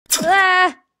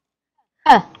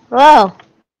Whoa.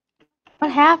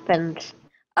 What happened?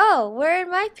 Oh, we're in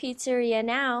my pizzeria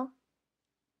now.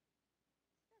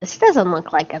 This doesn't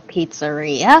look like a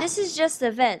pizzeria. This is just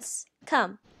the vents.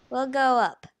 Come, we'll go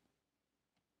up.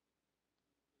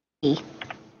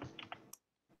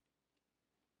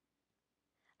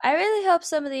 I really hope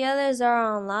some of the others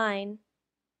are online.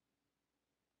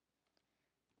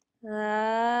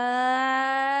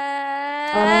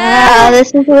 Wow, this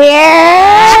is weird.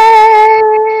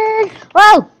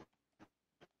 Whoa!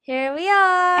 Here we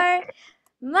are.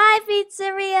 My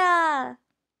pizzeria.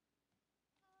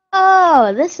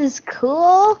 Oh, this is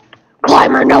cool.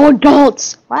 Climber, no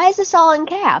adults. Why is this all in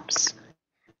caps?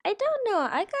 I don't know.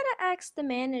 I gotta ask the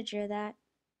manager that.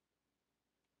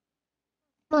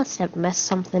 Must have messed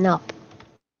something up.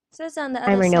 So it's on the other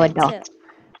Climber, no side adults. too.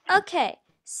 Okay,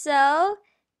 so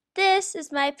this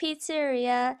is my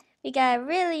pizzeria. We got a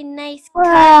really nice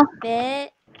Wow.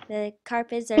 carpet. The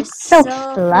carpets are It's so so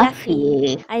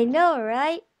fluffy. fluffy. I know,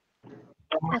 right?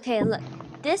 Okay, look.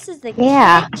 This is the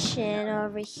Yeah. kitchen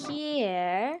over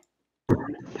here.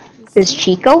 You Does see?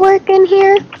 Chico work in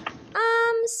here?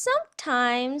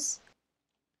 Sometimes.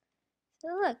 So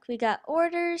look, we got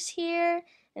orders here,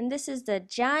 and this is the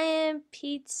giant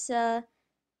pizza.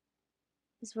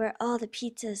 This is where all the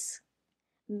pizzas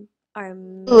are Ooh,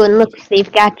 and made. look,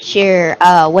 they've got your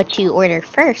what you order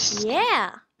first.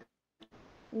 Yeah.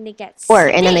 And they got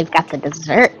And then they've got the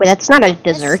dessert. Wait, that's not a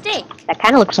dessert. steak. That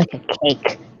kind of looks like a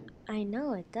cake. I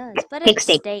know it does, but Cake it's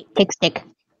steak. steak. Cake stick.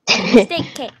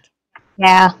 Steak cake.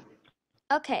 Yeah.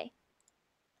 Okay.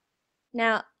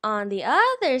 Now, on the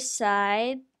other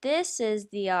side, this is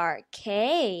the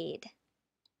arcade,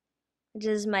 which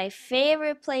is my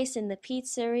favorite place in the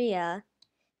pizzeria.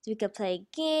 So we could play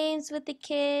games with the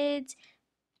kids.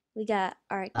 We got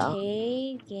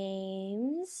arcade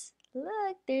games.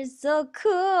 Look, they're so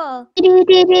cool.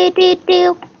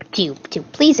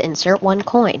 Please insert one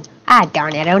coin. Ah,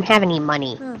 darn it, I don't have any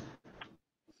money. Huh.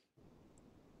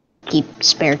 Keep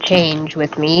spare change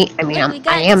with me. I mean, Look, we I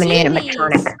got am an TVs.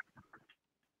 animatronic.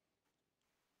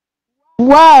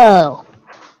 Whoa!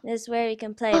 This is where we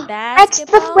can play That's the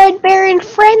basketball. Fredbear and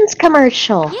Friends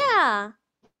commercial. Yeah.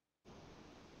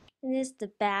 And this is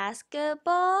the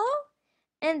basketball.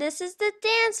 And this is the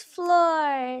dance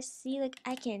floor. See, look,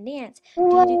 I can dance.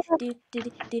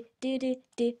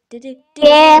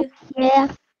 Yeah, yeah.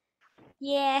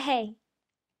 Yeah, hey.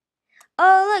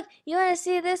 Oh, look, you want to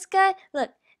see this guy? Look,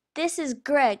 this is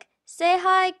Greg. Say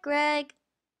hi, Greg.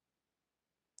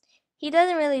 He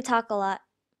doesn't really talk a lot.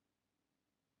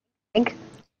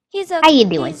 He's okay. How you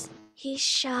doing? He's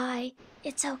shy.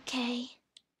 It's okay.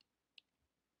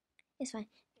 It's fine.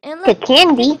 And Good look,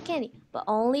 candy. candy. But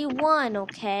only one,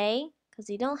 okay? Because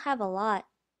we don't have a lot.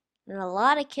 And a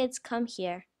lot of kids come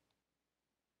here.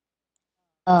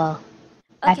 Oh,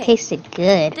 that Okay, tasted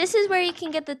good. this is where you can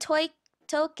get the toy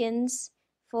tokens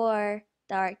for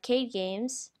the arcade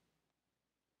games.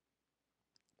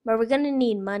 But we're gonna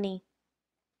need money.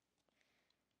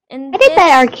 And I did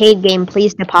that arcade game,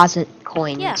 please deposit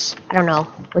coins. Yeah. I don't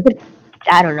know. Was it?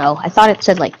 I don't know. I thought it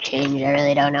said like change. I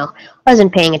really don't know. I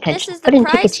wasn't paying attention. This is Put the in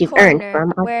prize tickets you've earned corner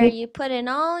from where arcade. you put in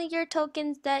all your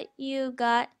tokens that you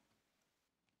got.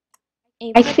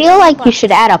 I feel like you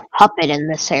should add a puppet in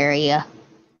this area.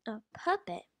 A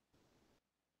puppet?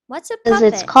 What's a Because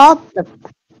puppet? it's called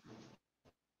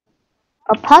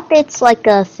a puppet's like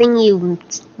a thing you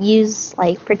use,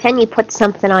 like, pretend you put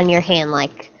something on your hand,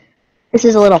 like, this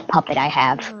is a little puppet I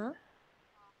have.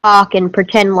 Talk and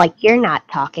pretend like you're not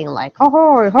talking, like,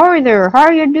 oh, hi there, how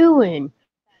are you doing?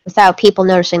 Without people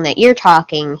noticing that you're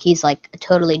talking, he's like a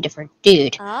totally different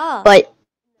dude. Oh. But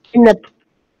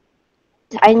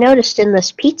I noticed in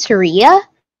this pizzeria,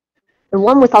 the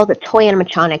one with all the toy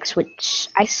animatronics, which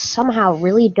I somehow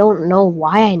really don't know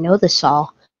why I know this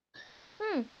all.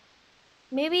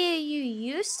 Maybe you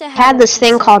used to have had this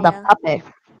thing called a puppet.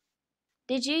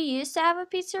 Did you used to have a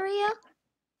pizzeria?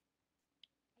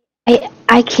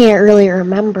 I can't really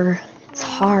remember. It's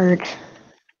hard.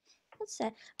 That's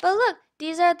sad. But look,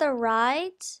 these are the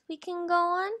rides we can go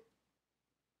on.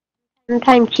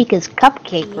 Sometime Chica's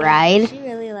cupcake ride. She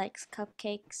really likes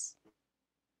cupcakes.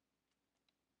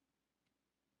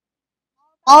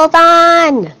 Hold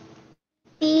on!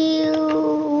 Ew.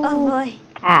 Oh boy.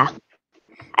 Ah.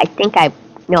 I think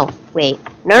no, wait.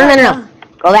 No.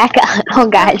 Go back up. Oh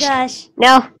gosh. Oh gosh.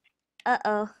 No.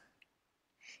 Uh-oh.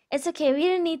 It's okay, we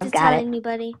didn't need to tell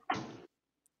anybody.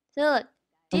 So look,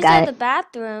 these are the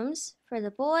bathrooms for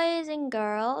the boys and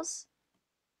girls.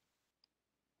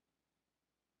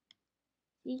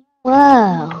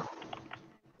 Whoa.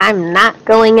 I'm not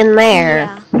going in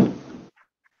there. Yeah.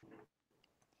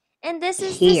 And this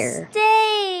is the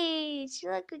stage.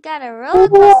 Look, we got a roller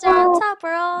coaster on top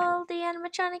where all the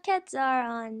animatronic heads are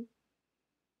on.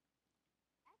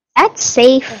 That's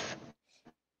safe.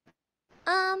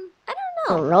 I don't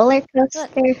know. A roller coaster.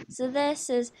 Look, so this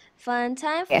is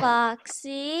Funtime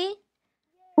Foxy.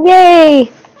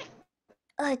 Yay!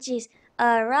 Oh, jeez.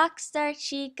 Rockstar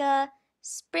Chica,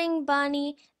 Spring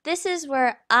Bunny. This is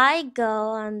where I go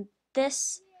on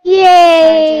this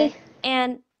Yay! project.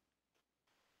 And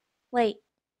wait,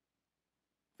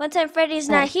 Funtime Freddy's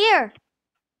not here.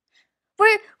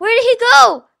 Where did he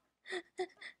go?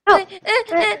 Oh. Where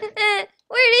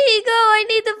did he go? I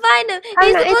need to find him. Oh,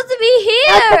 He's no, supposed to be here.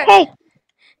 No, it's okay.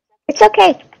 It's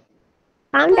okay.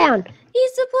 Calm down.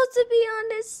 He's supposed to be on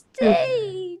this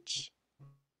stage.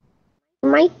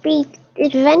 Might be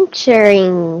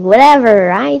adventuring,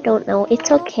 whatever. I don't know. It's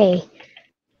okay.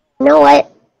 You know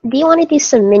what? Do you want to do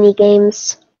some mini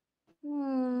games?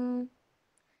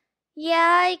 Yeah,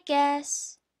 I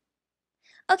guess.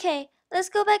 Okay, let's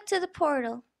go back to the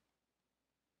portal.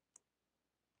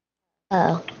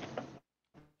 Oh.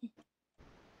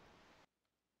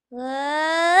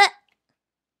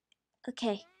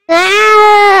 Okay.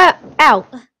 Ah! Ow.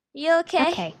 You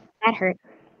okay? Okay, that hurt.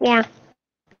 Yeah.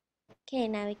 Okay,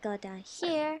 now we go down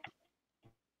here.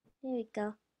 Here we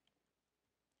go.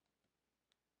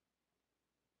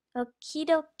 Okie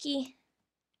dokie.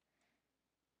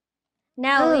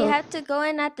 Now we have to go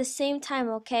in at the same time,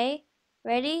 okay?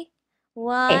 Ready?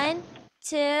 1,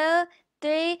 2,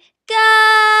 3, go!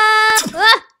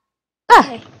 Ah!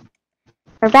 Okay.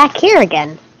 We're back here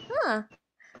again. Huh.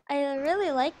 I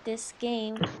really like this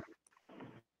game.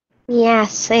 Yeah,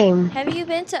 same. Have you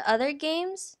been to other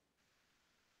games?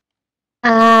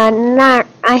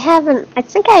 I haven't. I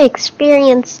think I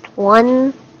experienced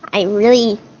one. I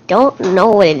really don't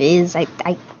know what it is.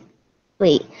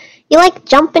 Wait. You like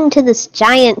jump into this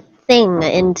giant thing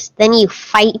and then you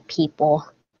fight people.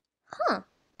 Huh.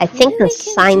 I think the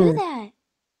sign.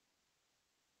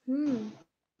 Do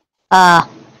that.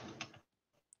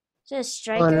 Is it a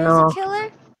striker as a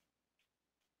killer?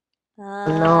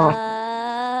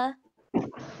 No.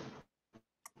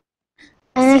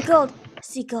 See gold.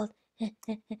 See gold.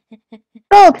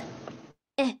 Gold.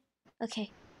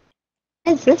 Okay.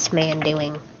 What is this man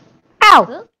doing?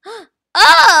 Ow!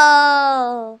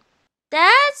 Oh!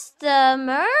 That's the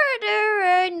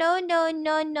murderer. No, no,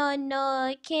 no, no, no.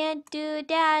 I can't do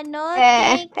that. No,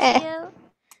 thank you.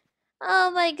 Oh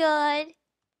my god.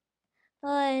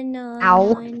 Oh no,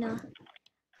 Ow. no.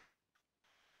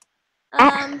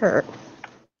 That hurt.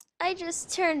 I just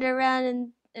turned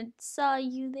around and saw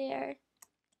you there.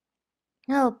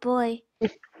 Oh boy.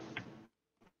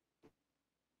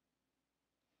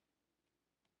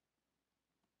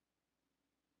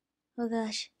 Oh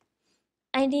gosh.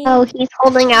 Oh, he's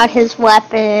holding out his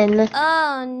weapon.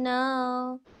 Oh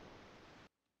no.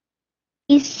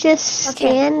 He's just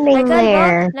standing I got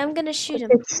there. and I'm gonna shoot him.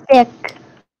 With his stick.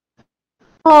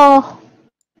 Oh.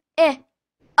 Oh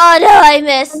no, I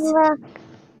missed.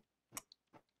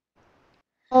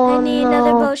 Oh, I need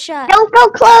another bow shot. Don't go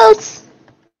close.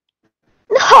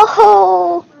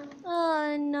 No.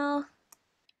 Oh no.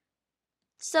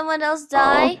 Someone else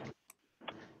die?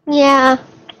 Yeah.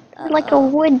 They're like a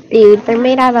wood dude. They're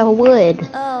made out of wood.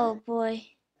 Oh boy.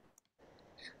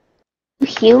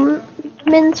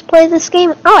 Humans play this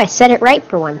game? Oh, I said it right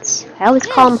for once. I always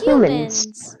call them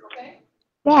humans.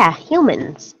 Yeah,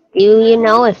 humans. Do you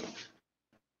know if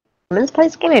humans play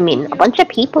this game? I mean, a bunch of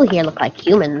people here look like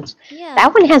humans. Yeah.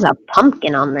 That one has a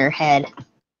pumpkin on their head.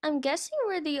 I'm guessing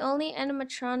we're the only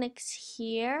animatronics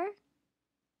here.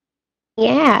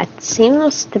 Yeah, it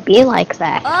seems to be like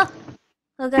that.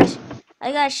 Oh gosh.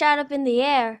 I got shot up in the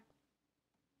air.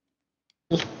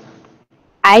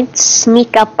 I'd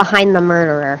sneak up behind the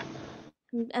murderer.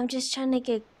 I'm just trying to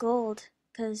get gold,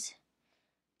 cause...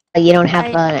 You don't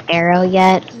have an arrow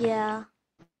yet? Yeah.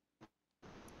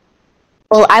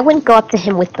 Well, I wouldn't go up to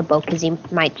him with the bow, because he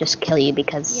might just kill you,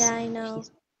 because... Yeah, I know.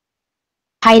 He's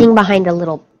hiding behind a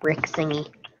little brick thingy.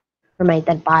 For my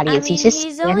dead body. He's just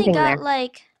he's only got, there.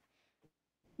 like,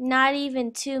 not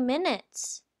even 2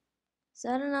 minutes. So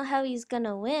I don't know how he's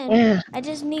gonna win. Yeah. I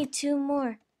just need 2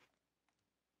 more.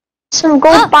 Some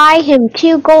gold by him.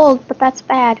 2 gold, but that's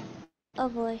bad. Oh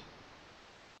boy.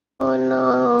 Oh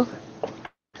no.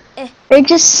 They're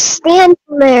just standing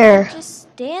there. They're just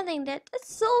standing there.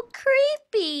 That's so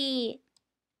creepy.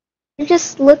 They're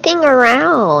just looking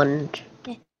around.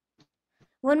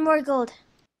 1 more gold.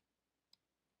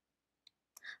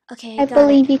 Okay, I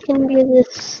believe you can do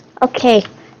this. Okay,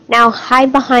 now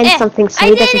hide behind something so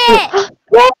he doesn't see it.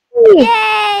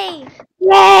 Yay!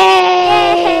 Yay!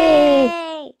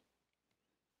 Yay!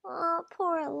 Oh,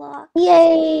 poor Loxy.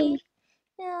 Yay!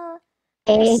 Yeah.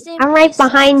 Hey, Rest in I'm right peace,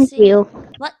 behind Loxy. you.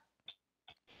 What?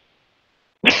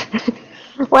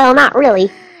 Well, not really.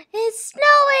 It's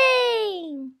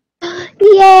snowing!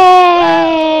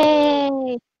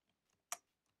 Yay!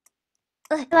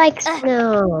 Uh, I like uh,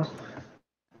 snow.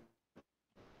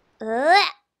 uh.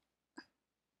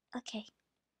 Okay.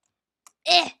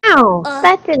 Ow, Uh,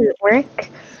 that didn't work.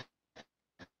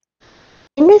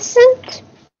 Innocent?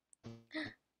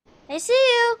 I see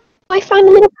you. I found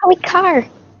a little toy car.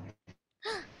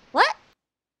 What?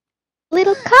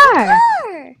 Little A car.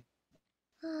 car!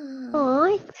 Aw,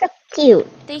 it's so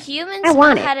cute. The I humans know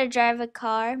want it. how to drive a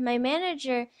car. My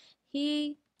manager,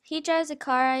 he drives a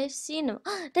car. I've seen him.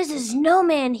 There's a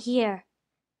snowman here.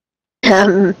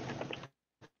 Um,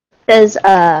 does,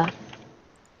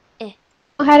 Eh.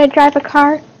 know how to drive a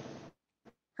car?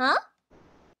 Huh?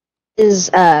 Is,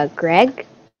 Greg?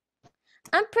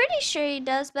 I'm pretty sure he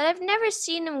does, but I've never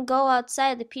seen him go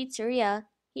outside the pizzeria.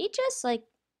 He just, like,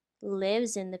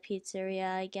 lives in the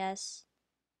pizzeria, I guess.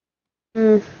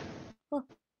 Hmm. Oh,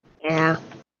 Yeah.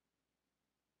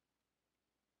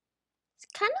 it's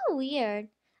kind of weird.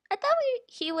 I thought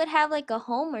he would have, like, a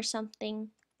home or something.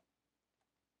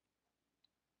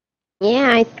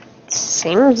 Yeah, it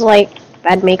seems like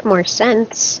that'd make more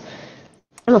sense.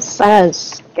 I almost thought I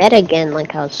was dead again,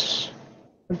 like I was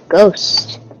a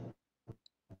ghost.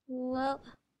 Well,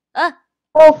 ah,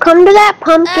 Oh, come to that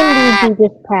pumpkin ah, dude we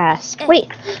just passed. eh, Wait,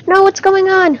 no, what's going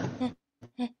on?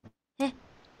 eh, eh,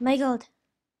 my God.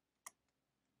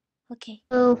 Okay.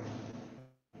 Oh,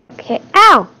 okay.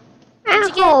 Ow!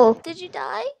 Ow! Did you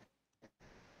die?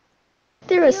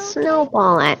 Threw Are a you okay?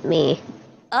 snowball at me.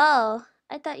 Oh,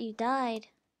 I thought you died.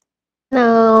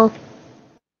 No.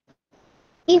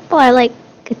 People are like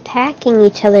attacking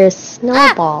each other with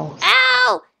Ah! snowballs.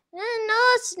 Ow! No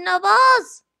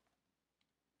snowballs!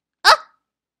 Ah!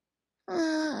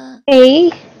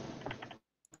 Hey.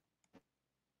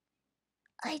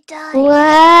 I died.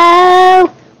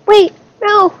 Whoa! Wait,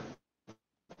 no!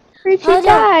 Where'd you Oh no!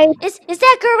 die? It's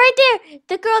that girl right there!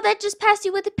 The girl that just passed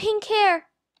you with the pink hair!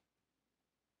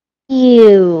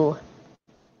 You.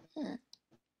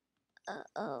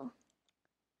 Uh-oh.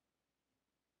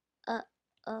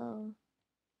 Uh-oh.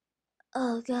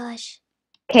 Oh gosh.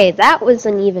 Okay, that was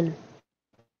uneven.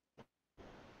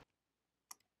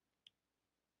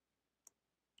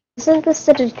 Isn't this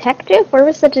the detective? Where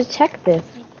was the detective?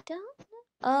 I don't know.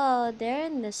 Oh, they're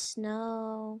in the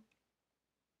snow.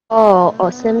 Oh,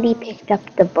 somebody Oh. picked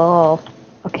up the ball.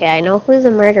 Okay, I know who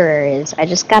the murderer is. I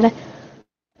just gotta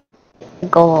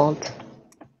gold.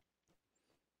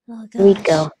 Oh Here we gosh.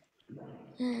 go.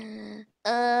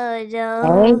 Oh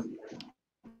Okay. no.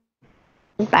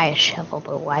 I'd buy a shovel,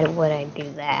 but why would I do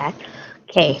that?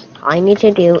 Okay, all I need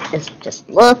to do is just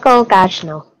look. Oh gosh,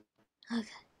 no. Okay.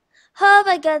 Oh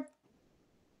my God.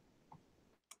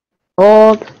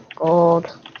 Gold,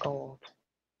 gold, gold.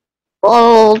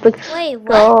 Gold, Wait,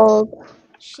 what? gold,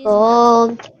 She's not.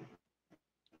 gold.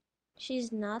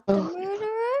 She's not the Oh,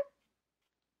 murderer?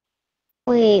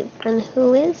 wait, then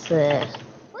who is it?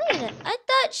 Wait, I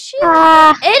thought she was the.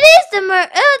 Ah! It is the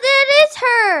murder. Oh, that is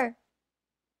her.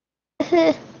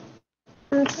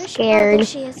 I'm Where's she? Oh, there scared. she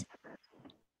is.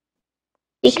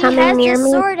 She She coming has the near me?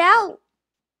 sword out.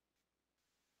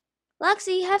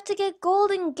 Loxy, you have to get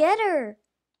gold and get her.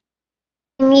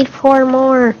 I need 4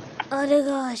 more. Oh my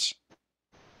gosh.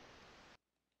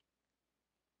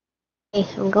 Okay,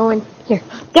 I'm going here.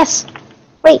 Yes!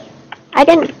 Wait, I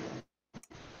didn't.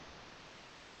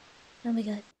 Oh my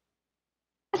God.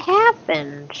 What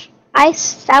happened? I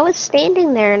was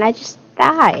standing there and I just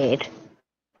died.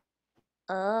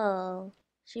 Oh,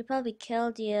 she probably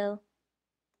killed you.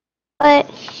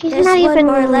 But she's There's not one even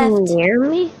more left. near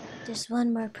me. There's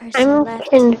one more person I'm left.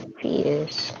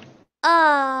 confused.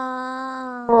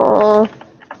 Oh. Oh,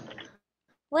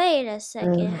 Wait a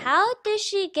second. How did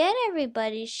she get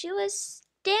everybody? She was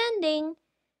standing.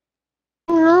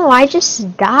 no, I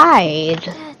just died.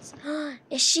 That's.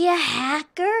 Is she a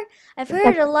hacker? I've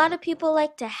heard a lot of people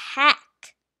like to hack.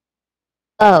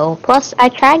 Oh, plus I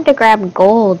tried to grab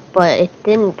gold, but it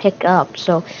didn't pick up,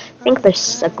 so I think Oh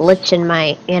there's a gosh. glitch in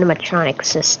my animatronic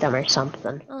system or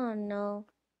something. Oh no.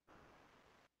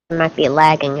 It might be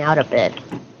lagging out a bit.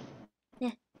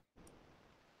 Eh,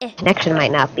 eh. Connection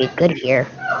might not be good here.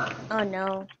 Oh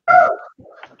no.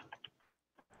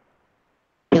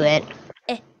 Do Eh, it.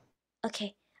 eh.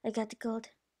 Okay, I got the gold.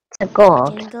 It's a gold.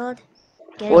 Getting gold.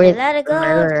 Getting a Or lot of the gold.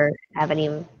 murderer haven't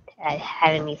even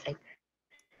had anything.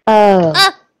 Oh.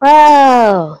 Ah!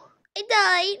 Whoa! I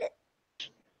died.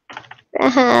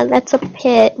 That's a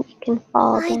pit. You can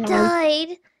fall I down.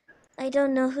 died. I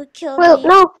don't know who killed Well, me.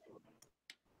 no.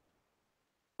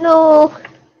 No,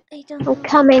 I don't I'm know.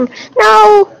 coming.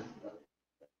 No!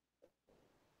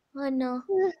 Oh no.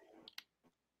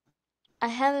 I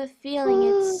have a feeling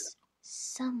it's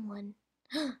someone.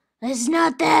 It's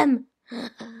not them!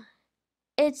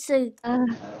 It's a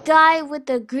guy with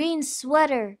a green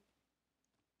sweater.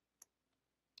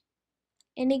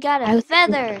 And he got a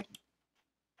feather.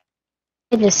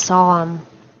 I just saw him.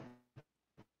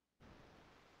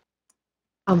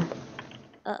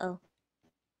 Uh-oh.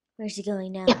 Where's he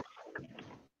going now? Yeah.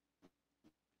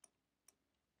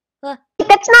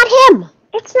 That's not him!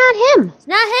 It's not him! It's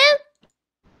not him?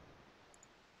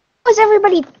 Was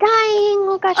everybody dying?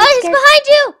 Oh gosh, I'm he's scared. behind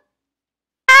you!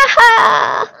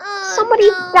 Aha! Oh, Somebody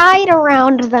died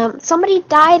around them. Somebody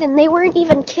died and they weren't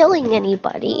even killing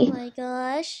anybody. Oh my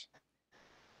gosh.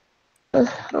 Oh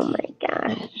my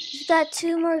gosh. He's got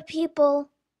 2 more people.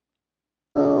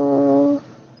 Oh.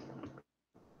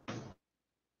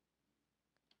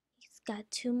 He's got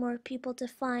 2 more people to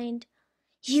find.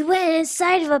 He went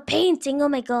inside of a painting. Oh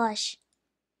my gosh.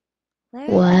 Where are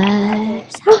the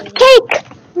others? Cake!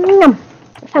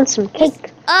 I found some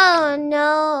cake. Oh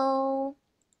no.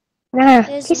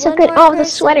 He's so good. Oh, the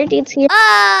sweater dude's here.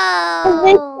 Oh!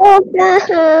 They killed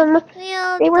them.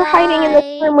 They were hiding in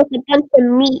this room with a bunch of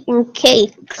meat and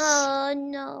cakes. Oh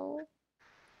no.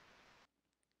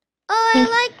 Oh, I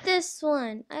like this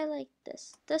one. I like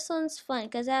this. This one's fun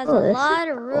because it has a lot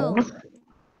of room.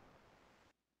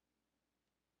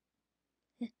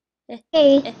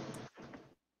 Hey.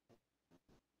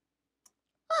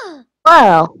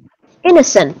 Oh,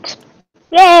 innocent.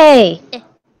 Yay.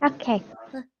 Okay.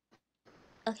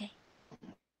 Okay.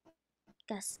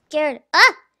 Got scared.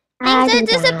 Ah! Things are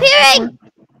disappearing!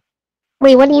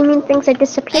 Wait, what do you mean things are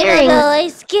disappearing? I don't know, I'm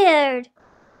scared.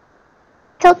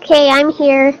 It's okay, I'm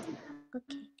here.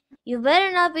 Okay. You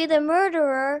better not be the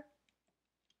murderer.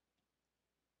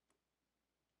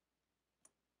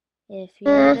 If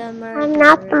you're the murderer. I'm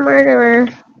not the murderer.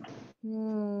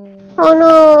 Oh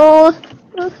no.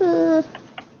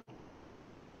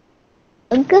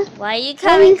 Why are you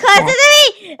coming closer to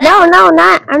me? No,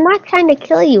 not. I'm not trying to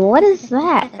kill you. What is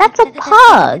that? That's a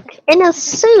pug in a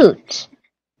suit.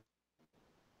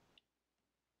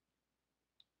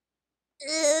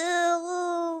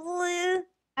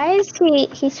 Why is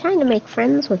he's trying to make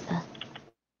friends with us?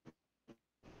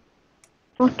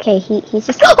 Okay, he's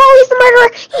just. Oh, he's the murderer!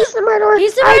 He's the murderer!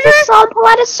 I just saw him pull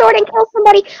out his sword and kill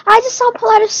somebody. I just saw him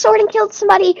pull out his sword and kill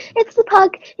somebody. It's the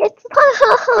pug. It's the pug.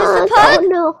 It's the pug? Oh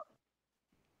no.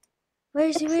 Where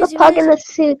is he? It's the pug in the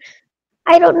suit.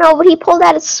 I don't know, but he pulled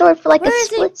out his sword for like a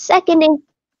split second and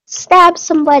stabbed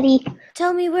somebody.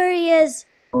 Tell me where he is.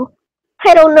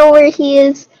 I don't know where he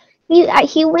is.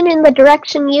 He went in the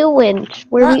direction you went,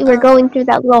 where we were going through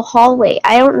that little hallway.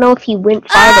 I don't know if he went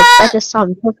farther, because I just saw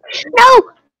him.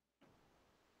 No!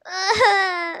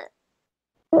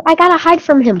 I gotta hide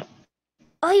from him.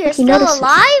 Oh, you're still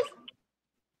alive?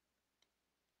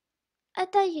 I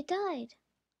thought you died.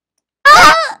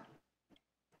 Ah!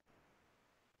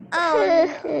 Oh,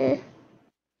 no.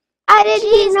 I didn't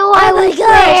even know I was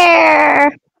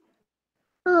there.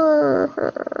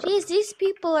 Jeez, these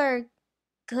people are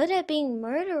good at being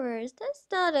murderers. That's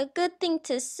not a good thing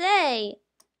to say.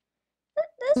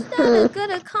 That's not a good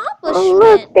accomplishment. Oh,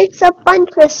 look, there's a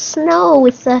bunch of snow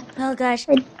with a... Oh gosh,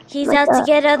 he's out to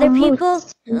get other people?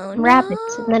 Oh no.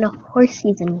 Rabbits, and then a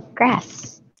horses and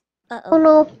grass. Uh-oh. Oh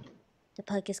no. The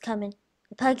pug is coming.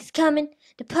 The pug is coming.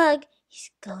 The pug,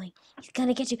 he's going. He's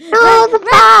gonna get you. No, run, the run,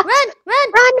 fox! Run,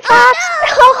 run! Run, fox!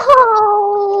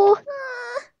 Oh,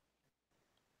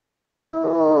 no!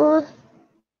 Oh.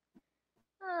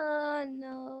 Oh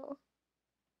no.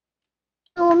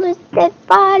 Oh, there's dead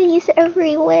bodies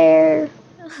everywhere.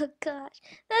 Oh gosh.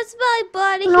 That's my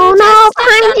body. No, he just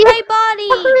behind stepped you! on my body.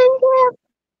 Behind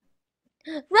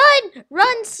you! Run!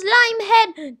 Run, slime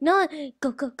head! No,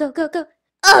 go, go, go, go, go.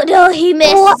 Oh no, he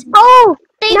missed. Oh,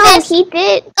 they no, missed. he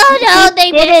did. Oh no,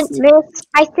 they didn't missed. miss.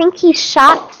 I think he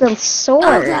shot the sword.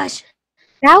 Oh gosh.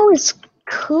 That was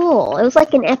cool. It was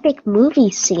like an epic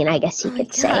movie scene, I guess you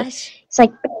could say. It's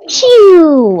like,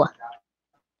 chew!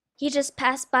 He just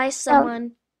passed by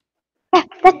someone. Yeah,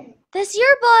 that's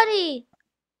your body.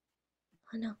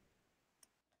 Oh no.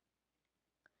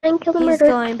 He's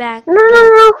going back.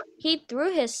 No. He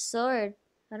threw his sword.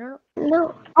 I don't know.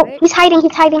 No. Oh, where? He's hiding.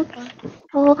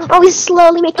 Oh, he's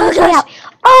slowly making his way out.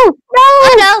 Oh, no!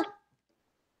 Oh,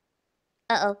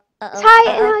 no! Uh-oh. He's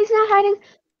hiding. No, he's not hiding.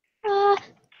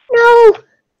 No!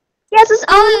 He has his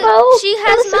own bow. She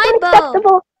has my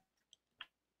bow.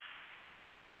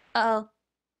 Uh-oh.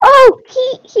 Oh,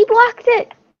 he blocked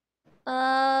it.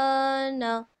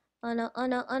 No. Oh no, oh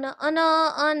no, oh no, oh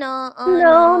no, oh no, oh No,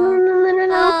 no, no. no, no, no,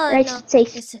 no. Oh I no. should say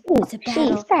It's a she.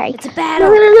 battle. Sorry. It's a No, no, battle.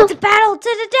 no, It's no. a battle to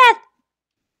the death.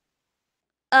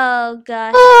 Oh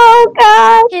gosh. Oh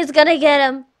gosh. He's gonna get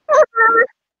him.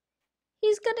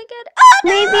 He's gonna get him.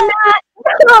 Maybe Oh not.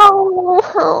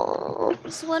 No. no!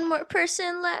 There's one more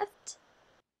person left.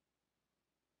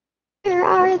 Where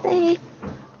are they?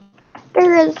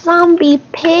 They're a zombie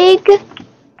pig.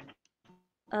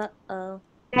 Uh-oh.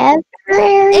 Desert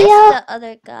Where is area. the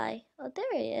other guy? Oh, there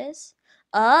he is.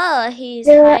 Oh, he's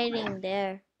They're, hiding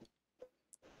there.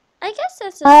 I guess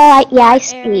that's a smart yeah, I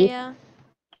see. area.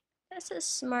 That's a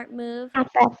smart move. Not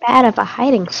that bad of a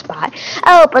hiding spot.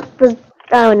 Oh, but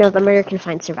oh no, the murder can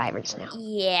find survivors now.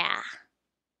 Yeah.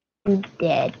 I'm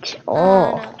dead. Oh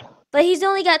Oh. no. But he's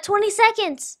only got 20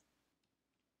 seconds.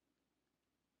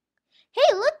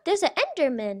 Hey, look, there's an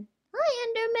Enderman. Hi,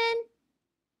 Enderman.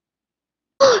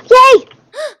 Yay!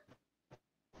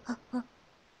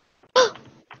 Where'd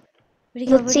he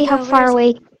go? Let's see how far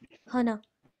Where's... away Oh no.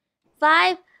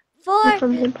 5, 4,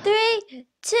 from him. 3,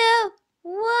 2,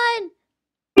 1. Where'd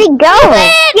he go?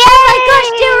 Yay! Yay! Oh my gosh,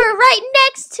 they were right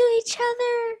next to each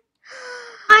other.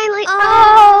 Finally.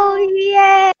 Oh,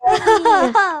 yay!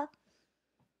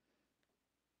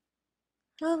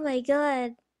 Oh my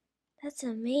god. That's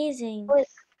amazing. It was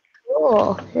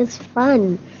cool. It was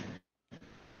fun.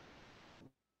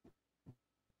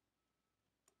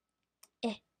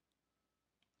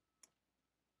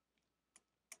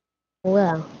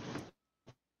 Well.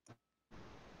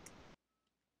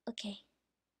 Okay.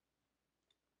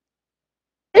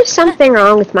 There's something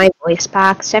wrong with my voice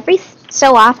box. Every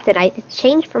so often, I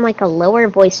change from like a lower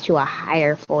voice to a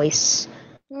higher voice.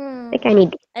 I think I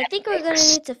need. I think we're gonna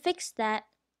need to fix that.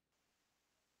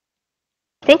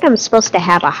 I think I'm supposed to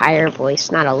have a higher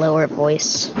voice, not a lower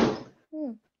voice.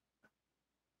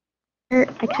 I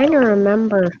kind of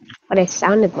remember what I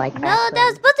sounded like No, back that was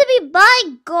then. supposed to be by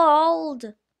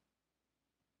gold.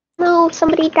 No,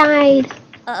 somebody died.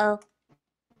 Uh-oh.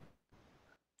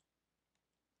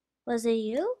 Was it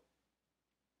you?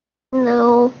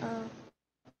 No, Oh.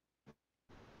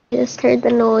 I just heard the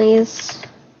noise.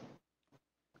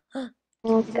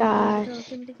 Oh Give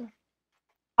gosh. me the go.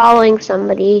 Following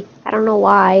somebody. I don't know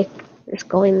why. Just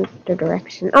going the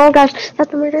direction. Oh gosh, is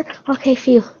that the murder? Okay,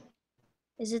 phew.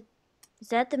 Is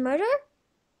that the murder?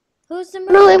 Who's the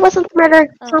murder? No, it wasn't the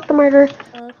murder. It's not the murder.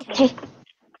 Okay.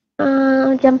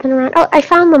 Okay. Jumping around. Oh, I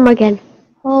found them again.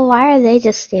 Oh, why are they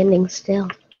just standing still?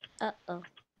 Uh-oh.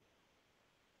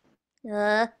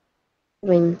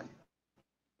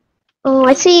 Oh,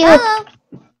 I see you. Hello.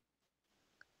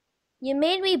 You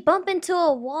made me bump into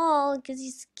a wall because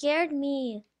you scared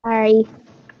me. Sorry.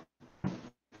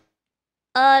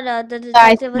 Oh no, the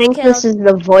I detective was think killed. this is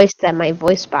the voice that my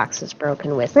voice box is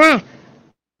broken with. Ah,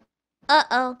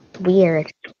 Uh-oh.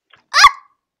 weird.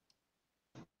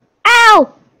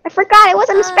 Ow! I forgot I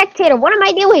wasn't a spectator. What am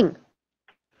I doing?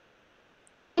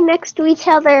 Next to each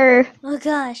other. Oh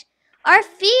gosh. Our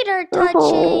feet are touching.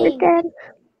 Oh, we're dead.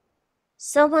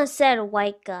 Someone said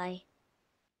white guy.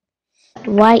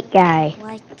 White guy.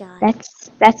 White guy.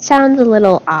 That sounds a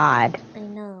little odd. I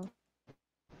know.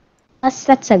 Plus,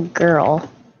 that's a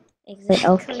girl. Exactly. But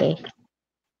okay.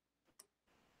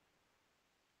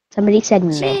 Somebody said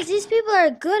meh. Jeez, these people are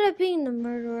good at being the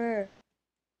murderer.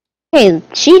 Hey,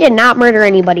 she did not murder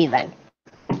anybody then.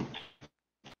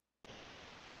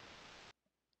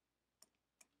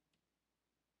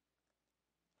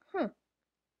 Oh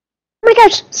my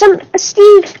gosh,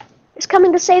 Steve is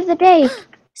coming to save the day.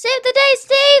 Save the day,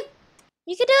 Steve!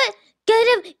 You can do it! Get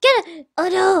him! Get him! Oh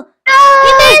no! No!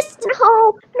 He missed!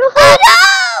 No! No! Oh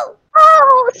no!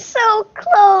 Oh, so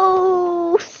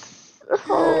close!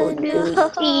 Oh, dude, no.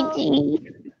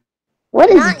 GG. What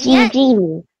does Not yet. GG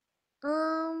mean?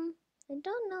 I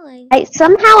don't know.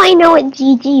 Somehow I know what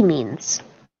GG means.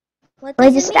 What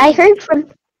does it mean?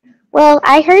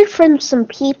 I heard from some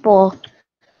people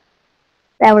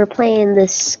that were playing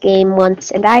this game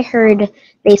once, and I heard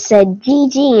they said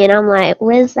GG, and I'm like,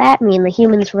 what does that mean? The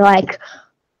humans were like,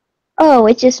 oh,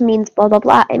 it just means blah, blah,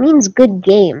 blah. It means good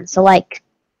game, so like,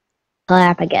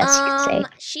 clap, I guess you could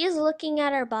say. She's looking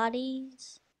at our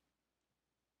bodies.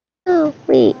 Oh,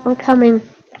 wait, I'm coming.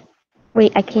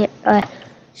 Wait, I can't,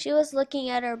 She was looking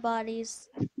at our bodies.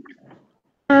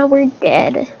 we're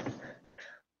dead.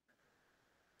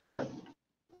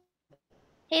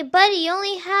 Hey, buddy, you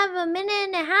only have a minute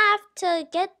and a half to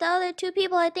get the other two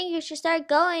people. I think you should start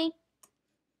going.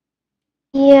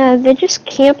 Yeah, they're just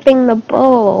camping the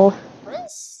bowl.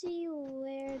 Let's see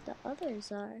where the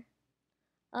others are.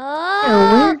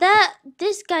 Oh,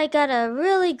 this guy got a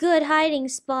really good hiding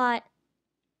spot.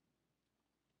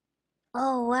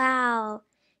 Oh, wow.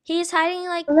 He's hiding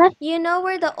like, Well, you know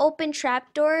where the open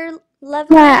trapdoor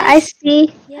lever yeah, I is?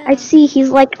 see. I Yeah. see. He's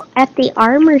like at the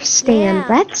armor stand. Yeah.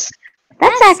 That's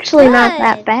That's actually not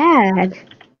that good. bad.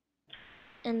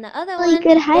 And the other Really one,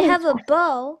 good they hiding have a spot.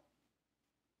 bow.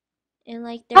 And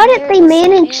like they're How did near they the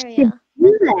same manage to area.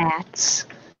 do that?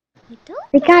 I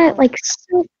don't They got it know. like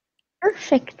so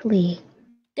perfectly.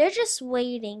 They're just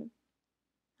waiting.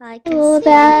 I can Oh, see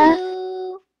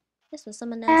you. That's what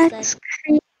someone else said. that's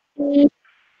creepy.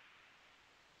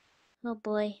 Oh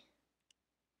boy.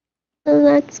 Oh,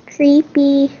 that's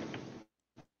creepy.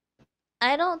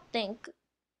 I don't think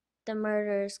the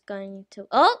murderer's going to.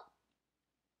 Oh!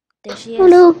 There she Oh is.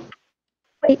 no.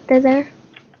 Wait, they're there.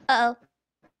 Uh oh.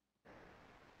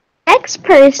 Next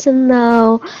person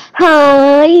though.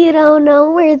 Huh, you don't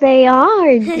know where they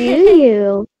are, do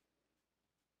you?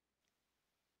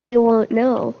 You won't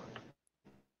know.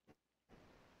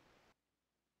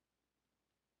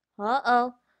 Uh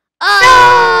oh.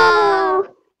 No!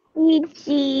 Oh!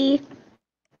 Luigi.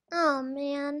 Oh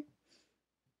man.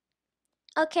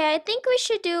 Okay, I think we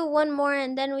should do one more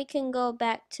and then we can go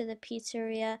back to the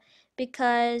pizzeria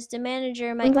because the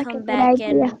manager Sounds might like a come good back idea.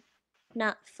 and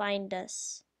not find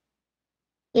us.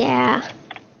 Yeah.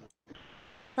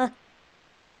 Huh.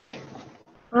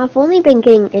 I've only been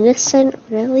getting innocent,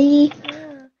 really?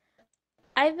 Yeah.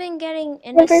 I've been getting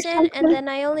Or innocent and something? then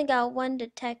I only got one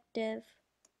detective.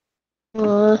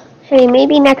 Hey,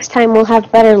 maybe next time we'll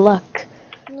have better luck.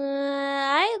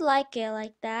 I like it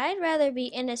like that. I'd rather be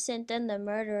innocent than the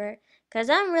murderer because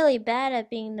I'm really bad at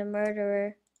being the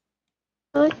murderer.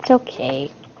 Oh, it's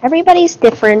okay. Everybody's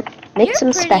different. Makes You're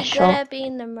them pretty good special. at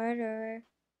being the murderer.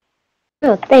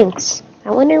 Oh, thanks.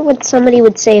 I wonder what somebody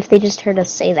would say if they just heard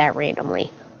us say that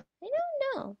randomly. I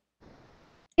don't know.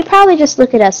 They'd probably just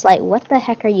look at us like, what the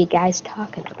heck are you guys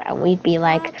talking about? And we'd be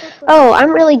like, oh, Probably.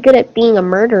 I'm really good at being a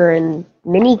murderer in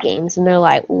mini games. And they're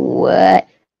like, what?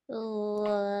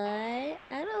 What?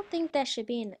 I don't think that should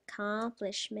be an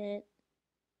accomplishment.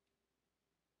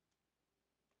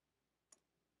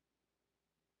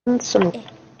 And some Eh,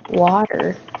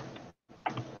 water.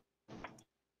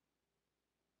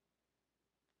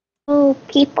 Oh,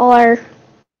 people are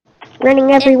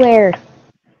running eh, everywhere.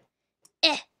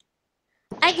 eh.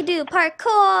 I can do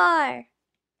parkour.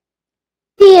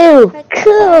 Ew, Parkour,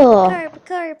 cool. parkour,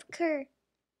 parkour, parkour.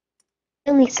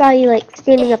 I only saw you like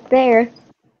standing Eh. up there.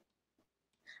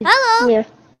 Hello. Yeah.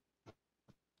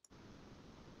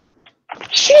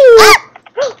 Shoo! Ah!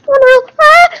 Oh no!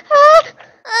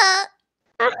 Uh,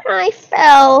 I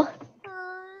fell.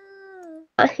 uh.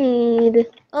 I hid.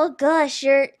 Oh gosh,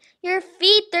 your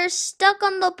feet they're stuck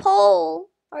on the pole.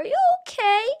 Are you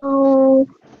okay? Oh,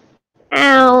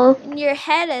 ow. And your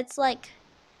head it's like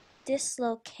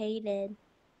dislocated.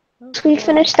 Oh We boy.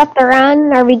 finished up the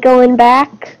run. Are we going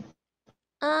back?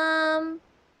 Um,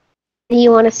 Do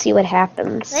you want to see what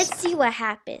happens? let's see what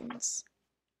happens.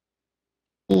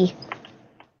 E.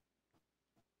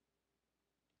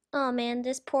 Oh man,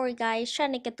 this poor guy is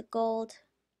trying to get the gold.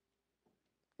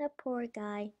 That poor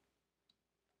guy.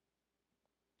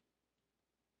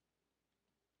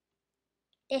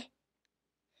 Eh,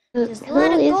 there's a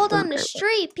lot Who of is gold the on the murderer?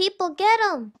 street. People get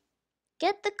them.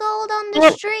 Get the gold on the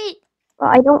Well, street.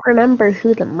 I don't remember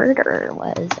who the murderer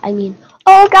was. I mean,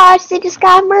 oh gosh, they just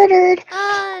got murdered.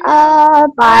 Oh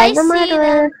no. By I the see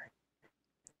murderer. them.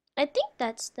 I think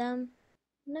that's them.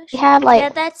 I'm not They sure. had like Yeah,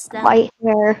 that's them. white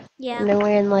hair, Yeah. and they're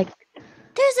wearing like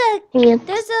There's pants.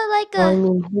 like Well, I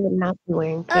mean, he would not be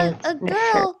wearing pants a and a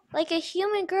shirt. girl, like a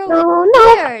human girl with No,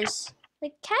 no. ears.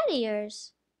 Like cat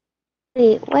ears.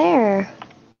 Wait, where?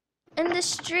 In the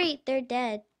street, they're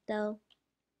dead, though.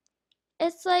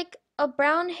 It's like a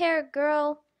brown haired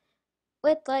girl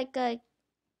with like a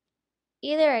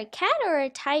either a cat or a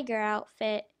tiger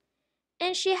outfit.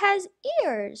 And she has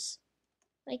ears.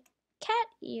 Like cat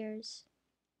ears.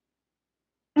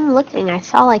 I'm looking. I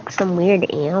saw like some weird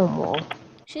animal.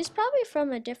 She's probably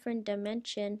from a different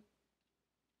dimension.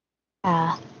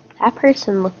 Yeah, that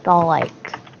person looked all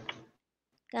like.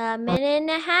 Got a minute and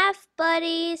a half,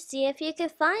 buddy. See if you can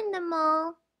find them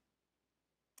all.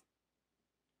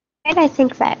 Why did I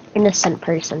think that innocent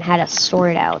person had a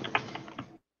sword out?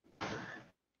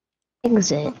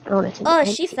 Exit. I want to see the Oh,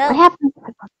 she exit. What fell. happened?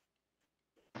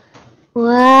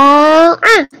 Well,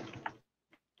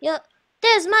 Yup.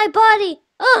 There's my body.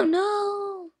 Oh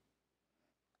no.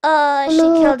 oh She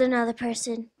no, killed another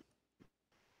person.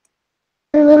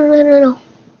 no.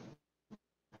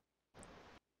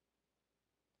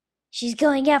 She's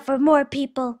going out for more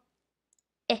people.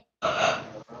 Eh.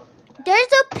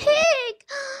 There's a pig.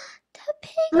 The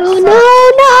pig is No, so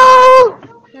no, cute. no!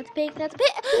 Now the the pig, not the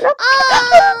pig. Look.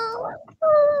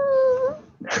 Oh!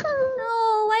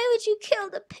 No, why would you kill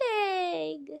the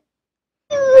pig?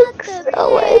 You Not look the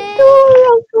so pig.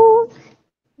 adorable.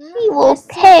 He will Let's see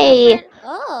if our pay. friend.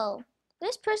 Oh,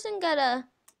 this person got a.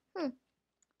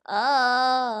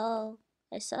 Oh,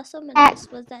 I saw someone That else.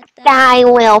 Was that them? guy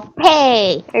will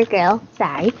pay. Or girl,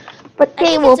 sorry. But I they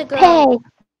think will it's a girl. pay.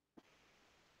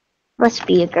 Must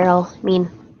be a girl. I mean,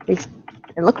 at least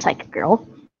it looks like a girl.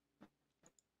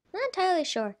 Not entirely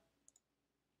sure.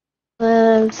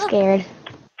 I'm scared.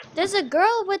 There's a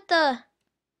girl with the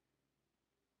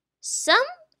some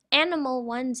animal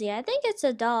onesie. I think it's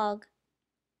a dog.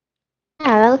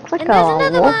 Yeah, that looks like And there's a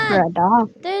another wolf or one. a dog.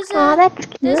 There's Oh, a that's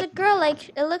there's cute. a girl like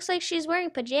it looks like she's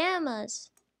wearing pajamas.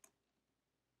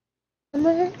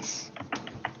 Nice.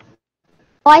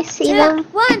 Oh, I see 2, them.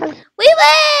 1, we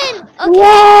win! Okay,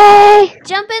 Yay!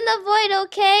 jump in the void,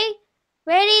 okay?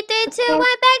 Ready, 3, 2, 1,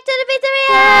 Okay. back to the pizzeria!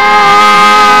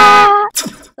 Ah!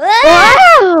 Ah!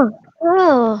 Wow!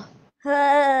 Oh.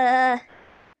 Ah.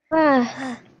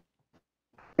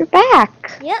 You're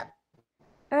back. Yep.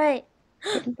 Alright.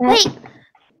 Back. Wait!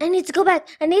 I need to go back.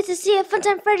 I need to see if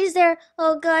Funtime Freddy's there.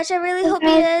 Oh gosh, I really hope he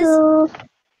Back is. to-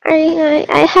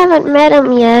 I haven't met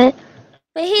him yet.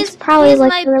 But He's probably he's like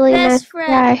my a really nice best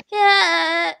friend.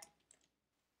 guy.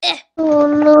 Yeah. Oh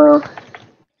no.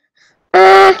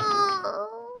 Ah!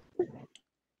 Oh,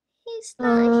 he's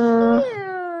not Uh,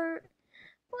 here.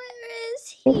 Where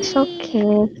is it's he?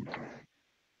 okay.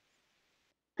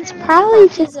 I He's really probably hope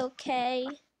just. he's okay.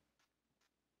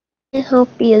 I hope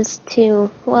he is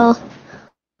too. Well,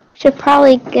 should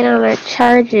probably get on our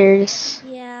chargers.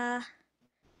 Yeah.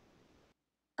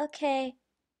 Okay.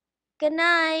 Good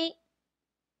night.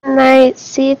 Good night.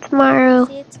 See you tomorrow.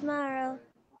 See you tomorrow.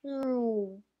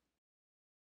 Ooh.